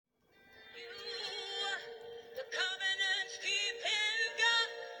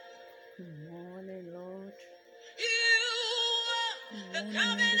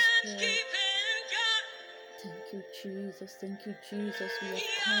Jesus. Thank you, Jesus. We have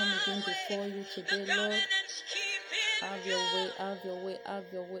come again before you today, Lord. Have your way, have your way, have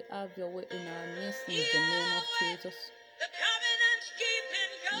your way, have your way in our midst in the name of Jesus.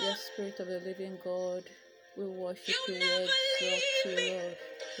 Yes, Spirit of the living God, we worship you, we exalt you, Lord.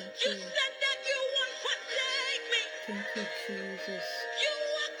 Thank you. Thank you, Jesus.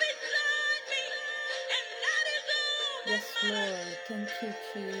 Yes, Lord. Thank you,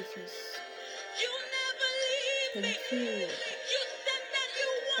 Jesus. Thank you.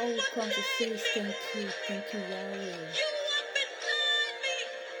 All we come to say is thank you. Thank you, Yahweh.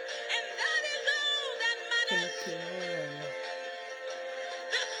 Thank you, Lord.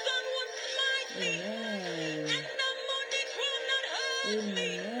 Amen.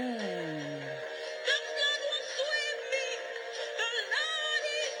 Amen.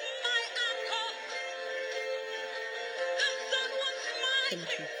 Thank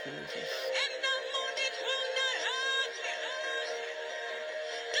you, Jesus.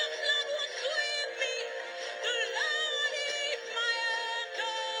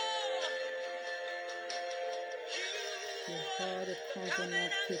 You are the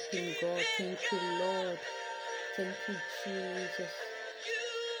covenant keeping God. Thank you, Lord. Thank you, Jesus.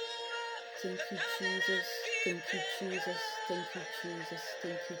 Thank you, Jesus. Thank you, Jesus. Thank you, Jesus.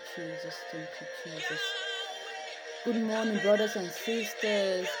 Thank you, Jesus. Thank you, Jesus. Good morning, brothers and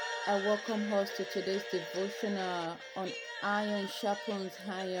sisters. I welcome us to today's devotional on iron sharpens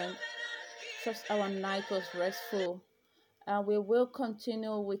iron. Trust our night was restful. And we will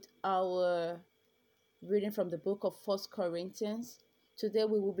continue with our reading from the book of 1 Corinthians. Today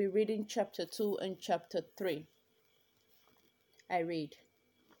we will be reading chapter 2 and chapter 3. I read,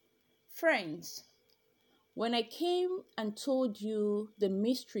 Friends, when I came and told you the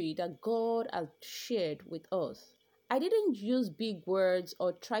mystery that God had shared with us, I didn't use big words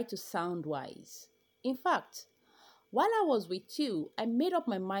or try to sound wise. In fact, while I was with you, I made up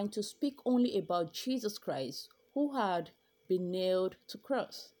my mind to speak only about Jesus Christ, who had been nailed to the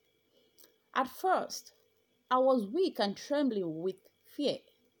cross. At first, I was weak and trembling with fear.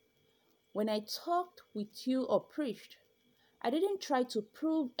 When I talked with you or preached, I didn't try to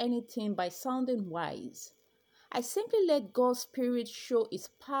prove anything by sounding wise. I simply let God's Spirit show His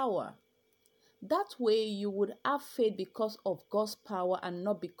power. That way you would have faith because of God's power and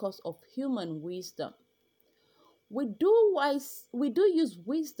not because of human wisdom. We do use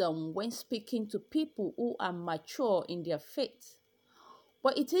wisdom when speaking to people who are mature in their faith.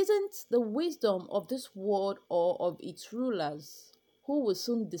 But it isn't the wisdom of this world or of its rulers who will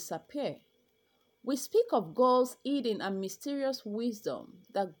soon disappear. We speak of God's hidden and mysterious wisdom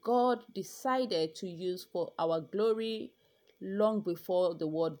that God decided to use for our glory long before the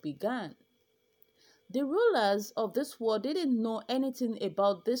world began. The rulers of this world didn't know anything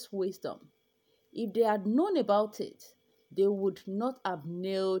about this wisdom. If they had known about it, they would not have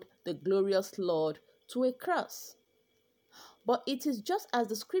nailed the glorious Lord to a cross. But it is just as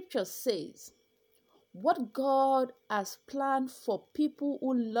the scripture says, what God has planned for people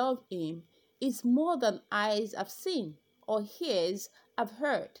who love Him is more than eyes have seen or ears have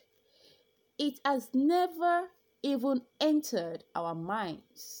heard. It has never even entered our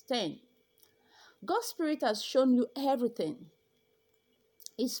minds. 10. God's Spirit has shown you everything.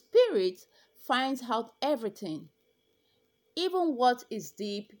 His Spirit finds out everything, even what is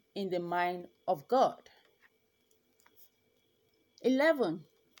deep in the mind of God. 11.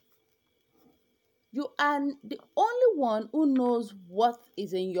 You are the only one who knows what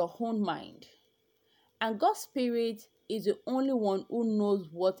is in your own mind. And God's Spirit is the only one who knows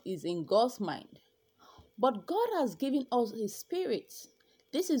what is in God's mind. But God has given us His Spirit.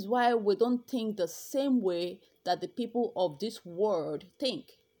 This is why we don't think the same way that the people of this world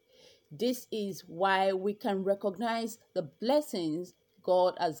think. This is why we can recognize the blessings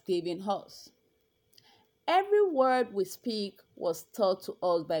God has given us. Every word we speak was taught to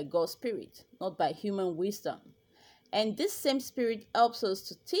us by God's Spirit, not by human wisdom. And this same Spirit helps us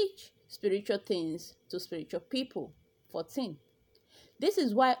to teach spiritual things to spiritual people. 14. This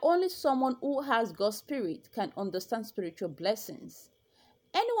is why only someone who has God's Spirit can understand spiritual blessings.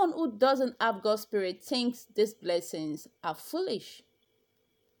 Anyone who doesn't have God's Spirit thinks these blessings are foolish.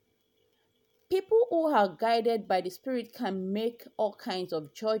 People who are guided by the Spirit can make all kinds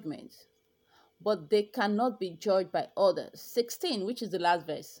of judgments, but they cannot be judged by others. 16, which is the last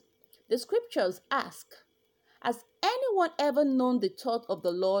verse. The scriptures ask, has anyone ever known the thought of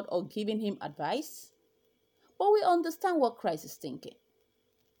the Lord or given Him advice? But we understand what Christ is thinking.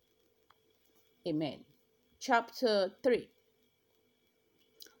 Amen. Chapter 3.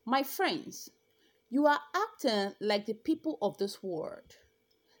 My friends, you are acting like the people of this world.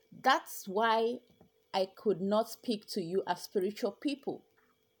 That's why I could not speak to you as spiritual people.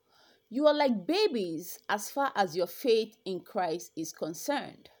 You are like babies as far as your faith in Christ is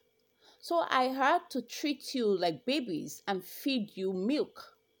concerned. So I had to treat you like babies and feed you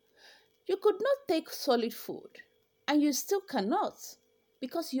milk. You could not take solid food, and you still cannot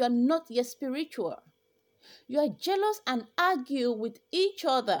because you are not yet spiritual. You are jealous and argue with each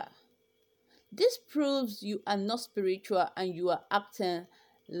other. This proves you are not spiritual and you are acting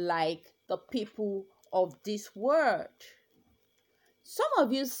like the people of this world. Some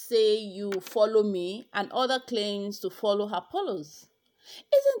of you say you follow me and other claims to follow Apollos.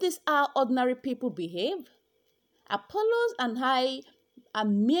 Isn't this how ordinary people behave? Apollos and I are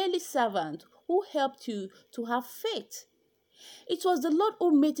merely servants who helped you to have faith. It was the Lord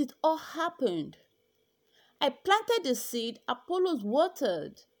who made it all happen. I planted the seed, Apollos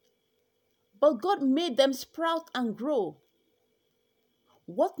watered, but God made them sprout and grow.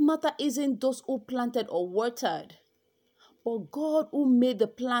 What matter isn't those who planted or watered, but God who made the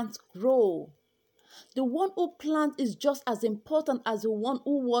plants grow. The one who plants is just as important as the one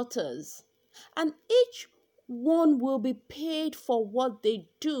who waters, and each one will be paid for what they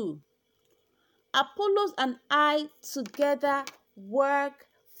do. Apollos and I together work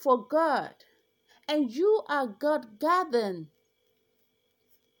for God, and you are God gathered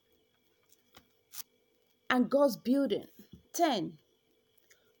and God's building. 10.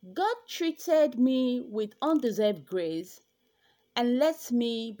 God treated me with undeserved grace and let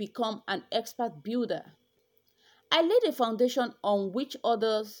me become an expert builder. I laid a foundation on which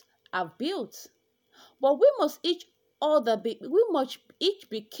others have built, but we must each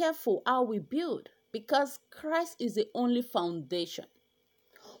be careful how we build, because Christ is the only foundation.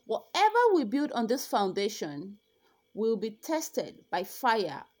 Whatever we build on this foundation will be tested by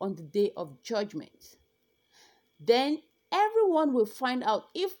fire on the day of judgment. Then everyone will find out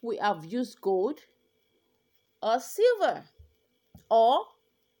if we have used gold or silver or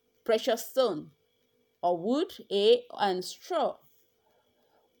precious stone or wood, hay, and straw.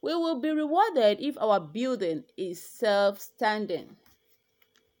 We will be rewarded if our building is self-standing.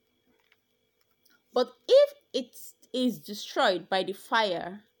 But if it is destroyed by the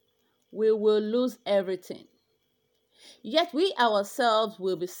fire, we will lose everything. Yet we ourselves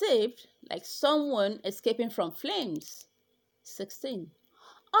will be saved like someone escaping from flames. 16.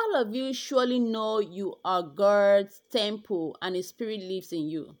 All of you surely know you are God's temple and His Spirit lives in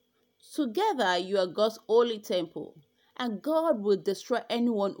you. Together you are God's holy temple, and God will destroy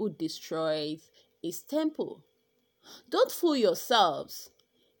anyone who destroys His temple. Don't fool yourselves.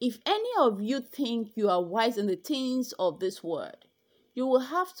 If any of you think you are wise in the things of this world, you will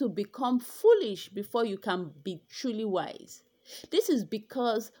have to become foolish before you can be truly wise. This is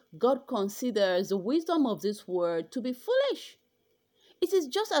because God considers the wisdom of this world to be foolish. It is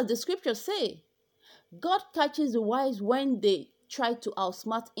just as the scriptures say, God catches the wise when they try to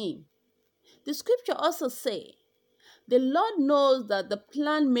outsmart him. The scripture also say, the Lord knows that the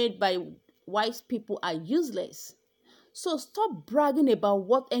plan made by wise people are useless. So stop bragging about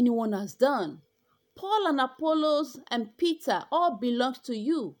what anyone has done. Paul and Apollos and Peter all belong to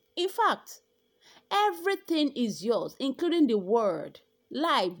you. In fact, everything is yours, including the word,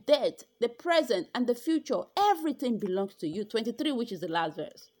 life, death, the present, and the future. Everything belongs to you. 23, which is the last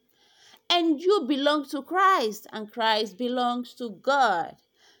verse. And you belong to Christ, and Christ belongs to God.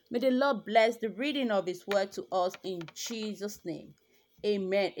 May the Lord bless the reading of His word to us in Jesus' name.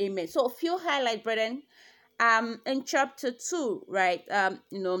 Amen. Amen. So a few highlights, brethren. In chapter 2, right?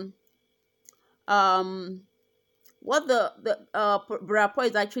 What Brother Paul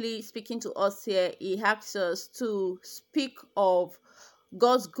is actually speaking to us here, he asks us to speak of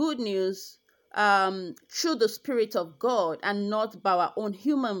God's good news through the Spirit of God and not by our own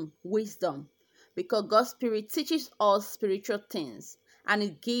human wisdom, because God's Spirit teaches us spiritual things and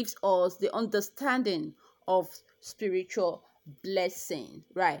it gives us the understanding of spiritual blessing,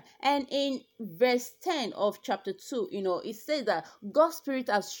 right? And in verse 10 of chapter 2, it says that God's Spirit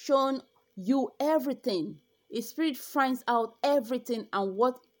has shown you everything. His Spirit finds out everything and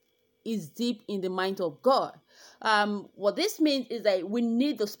what is deep in the mind of God. What this means is that we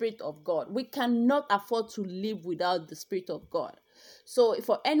need the Spirit of God. We cannot afford to live without the Spirit of God. So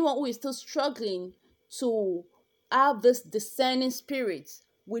for anyone who is still struggling to have this discerning spirit,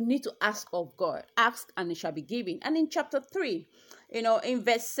 we need to ask of God. Ask and it shall be given. And in chapter 3, in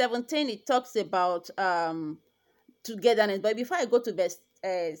verse 17, it talks about togetherness. But before I go to verse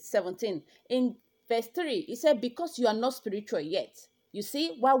 17, in verse 3, it said, because you are not spiritual yet. You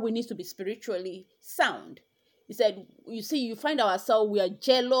see, why we need to be spiritually sound. He said, you see, you find ourselves, we are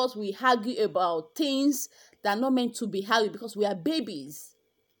jealous, we argue about things that are not meant to be argued because we are babies.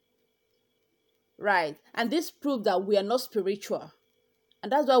 right? And this proves that we are not spiritual.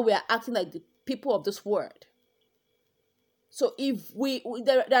 And that's why we are acting like the people of this world. So if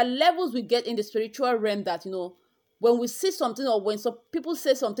there are levels we get in the spiritual realm that, when we see something, or when some people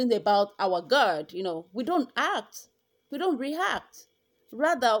say something about our God, we don't act. We don't react.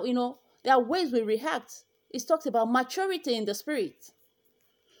 Rather, there are ways we react. It talks about maturity in the spirit.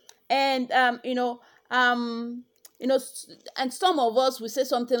 And um and some of us will say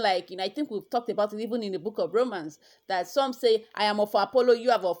something like, I think we've talked about it even in the book of Romans, that some say, I am of Apollo, you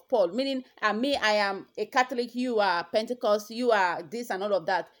are of Paul, meaning me, I am a Catholic, you are Pentecost, you are this and all of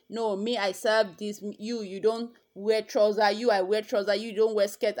that. No, me, I serve this, you don't wear trouser, I wear trouser, you don't wear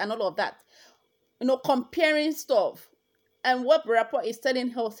skirt and all of that. Comparing stuff. And what Rapport is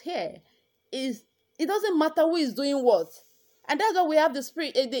telling us here is, it doesn't matter who is doing what. And that's why we have the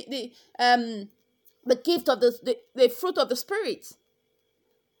spirit, the gift of the fruit of the spirit.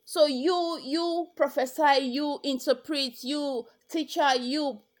 So you prophesy, you interpret, you teacher,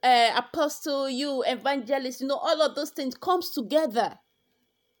 you apostle, you evangelist, all of those things comes together.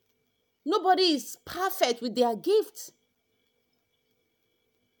 Nobody is perfect with their gift.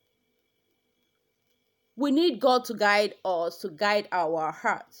 We need God to guide us, to guide our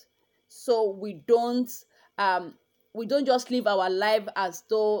hearts, so we don't just live our life as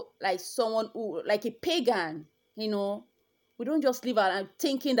though like someone who, like a pagan. We don't just live our life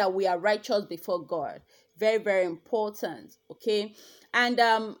thinking that we are righteous before God. Very, very important. Okay. And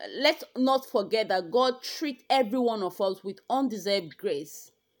let's not forget that God treats every one of us with undeserved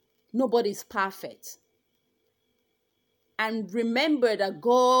grace. Nobody is perfect. And remember that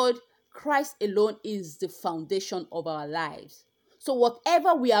Christ alone is the foundation of our lives. So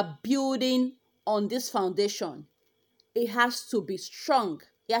whatever we are building on this foundation, it has to be strong.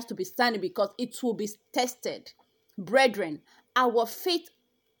 It has to be standing, because it will be tested. Brethren, our faith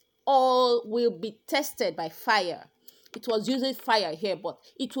all will be tested by fire. It was using fire here, but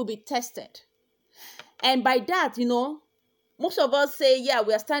it will be tested. And by that, most of us say, yeah,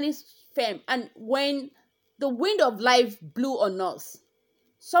 we are standing firm. And when the wind of life blew on us,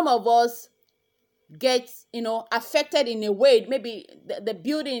 some of us get, affected in a way. Maybe the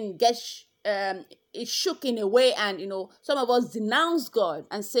building gets, it shook in a way, and, some of us denounce God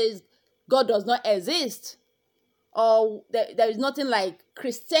and says God does not exist, or there is nothing like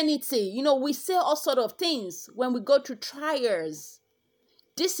Christianity. We say all sort of things when we go through trials.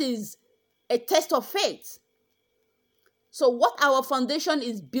 This is a test of faith. So what our foundation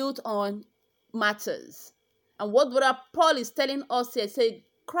is built on matters. And what Brother Paul is telling us here, say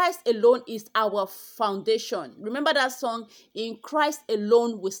Christ alone is our foundation. Remember that song, in Christ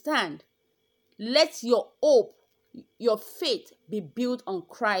alone we stand. Let your hope, your faith be built on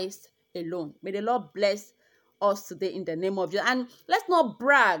Christ alone. May the Lord bless us today in the name of Jesus. And let's not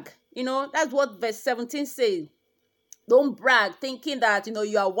brag. That's what verse 17 says. Don't brag thinking that,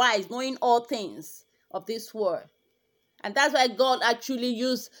 you are wise, knowing all things of this world. And that's why God actually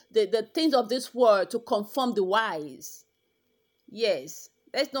used the things of this world to conform the wise. Yes,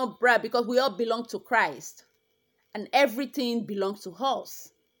 let's not brag, because we all belong to Christ. And everything belongs to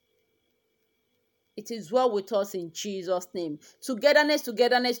us. It is well with us in Jesus' name. Togetherness,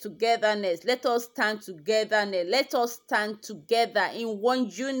 togetherness, togetherness. Let us stand togetherness. Let us stand together in one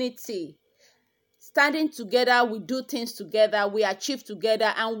unity. Standing together, we do things together, we achieve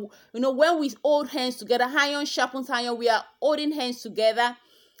together. And, when we hold hands together, iron sharpens iron, we are holding hands together.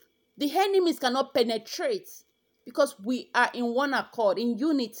 The enemies cannot penetrate, because we are in one accord, in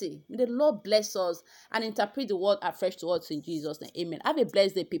unity. May the Lord bless us and interpret the word afresh to us in Jesus' name. Amen. Have a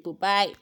blessed day, people. Bye.